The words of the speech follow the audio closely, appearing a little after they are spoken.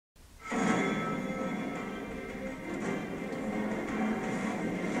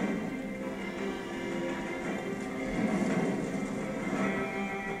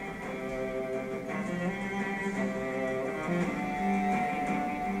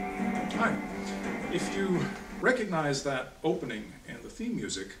If you recognize that opening and the theme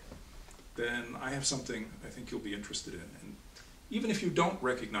music, then I have something I think you'll be interested in. And even if you don't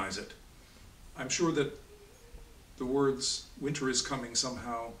recognize it, I'm sure that the words "winter is coming"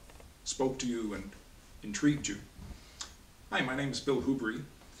 somehow spoke to you and intrigued you. Hi, my name is Bill Whobrey,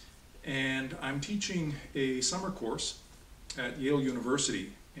 and I'm teaching a summer course at Yale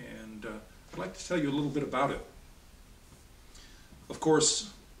University, and I'd like to tell you a little bit about it. Of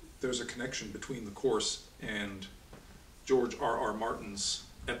course, there's a connection between the course and George R.R. Martin's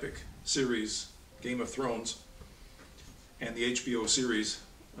epic series, Game of Thrones, and the HBO series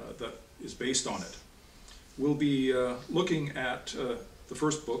that is based on it. We'll be looking at the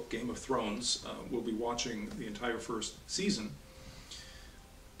first book, Game of Thrones. We'll be watching the entire first season.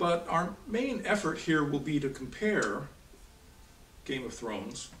 But our main effort here will be to compare Game of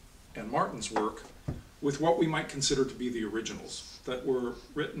Thrones and Martin's work with what we might consider to be the originals that were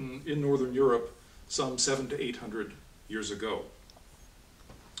written in Northern Europe some 700 to 800 years ago.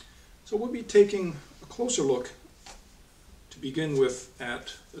 So we'll be taking a closer look to begin with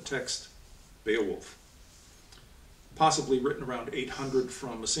at the text Beowulf, possibly written around 800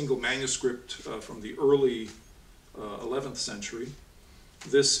 from a single manuscript from the early 11th century.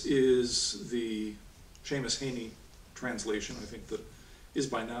 This is the Seamus Heaney translation, I think, that is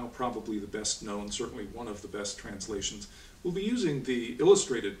by now probably the best known, certainly one of the best translations. We'll be using the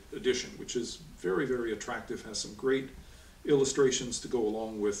illustrated edition, which is very, very attractive, has some great illustrations to go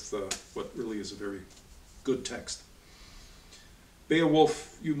along with what really is a very good text.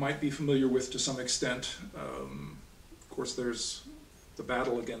 Beowulf you might be familiar with to some extent. Of course, there's the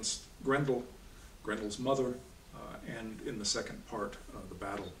battle against Grendel, Grendel's mother, and in the second part, the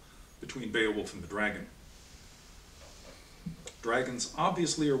battle between Beowulf and the dragon. Dragons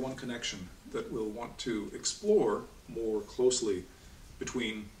obviously are one connection that we'll want to explore more closely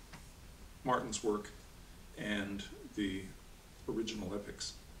between Martin's work and the original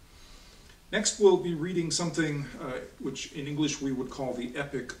epics. Next we'll be reading something which in English we would call the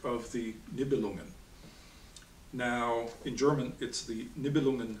Epic of the Nibelungen. Now in German it's the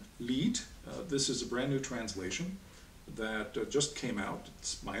Nibelungenlied. This is a brand new translation that just came out.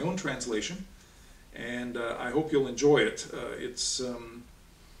 It's my own translation, and I hope you'll enjoy it.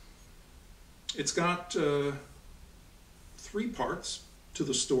 It's got 3 parts to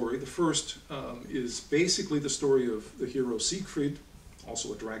the story. The first is basically the story of the hero Siegfried,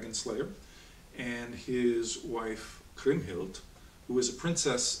 also a dragon slayer, and his wife Kriemhild, who is a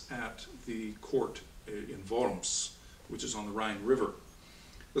princess at the court in Worms, which is on the Rhine River.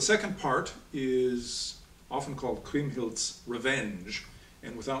 The second part is often called Kriemhild's Revenge,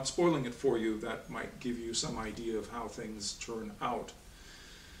 and without spoiling it for you, that might give you some idea of how things turn out.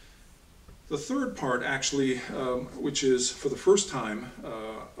 The third part, actually, which is for the first time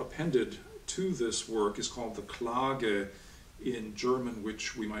appended to this work, is called the Klage in German,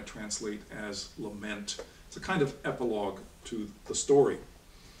 which we might translate as lament. It's a kind of epilogue to the story.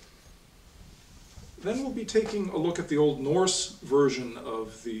 Then we'll be taking a look at the Old Norse version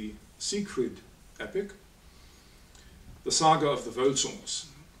of the Siegfried epic, the saga of the Völsungs.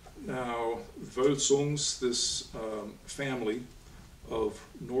 Now, Völsungs, this family of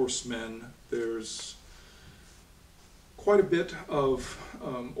Norsemen, there's quite a bit of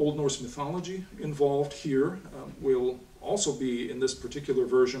Old Norse mythology involved here. We'll also be, in this particular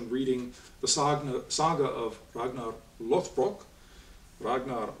version, reading the saga of Ragnar Lothbrok.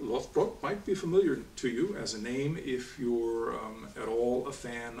 Ragnar Lothbrok might be familiar to you as a name if you're at all a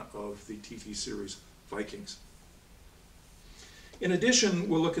fan of the TV series Vikings. In addition,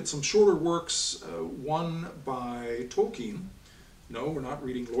 we'll look at some shorter works, one by Tolkien. No, we're not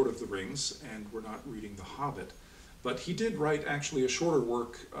reading Lord of the Rings, and we're not reading The Hobbit, but he did write actually a shorter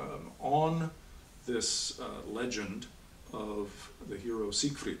work on this legend of the hero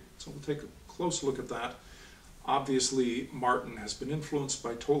Siegfried. So we'll take a close look at that. Obviously, Martin has been influenced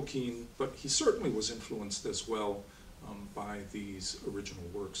by Tolkien, but he certainly was influenced as well by these original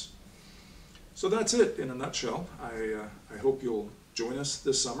works. So that's it in a nutshell. I hope you'll join us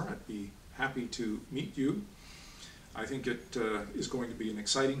this summer. I'd be happy to meet you. I think it is going to be an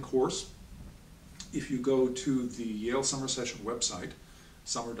exciting course. If you go to the Yale Summer Session website,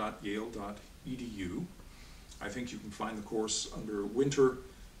 summer.yale.edu, I think you can find the course under Winter.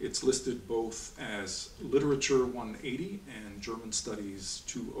 It's listed both as Literature 180 and German Studies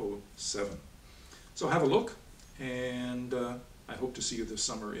 207. So have a look, and I hope to see you this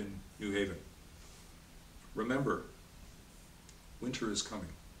summer in New Haven. Remember, winter is coming.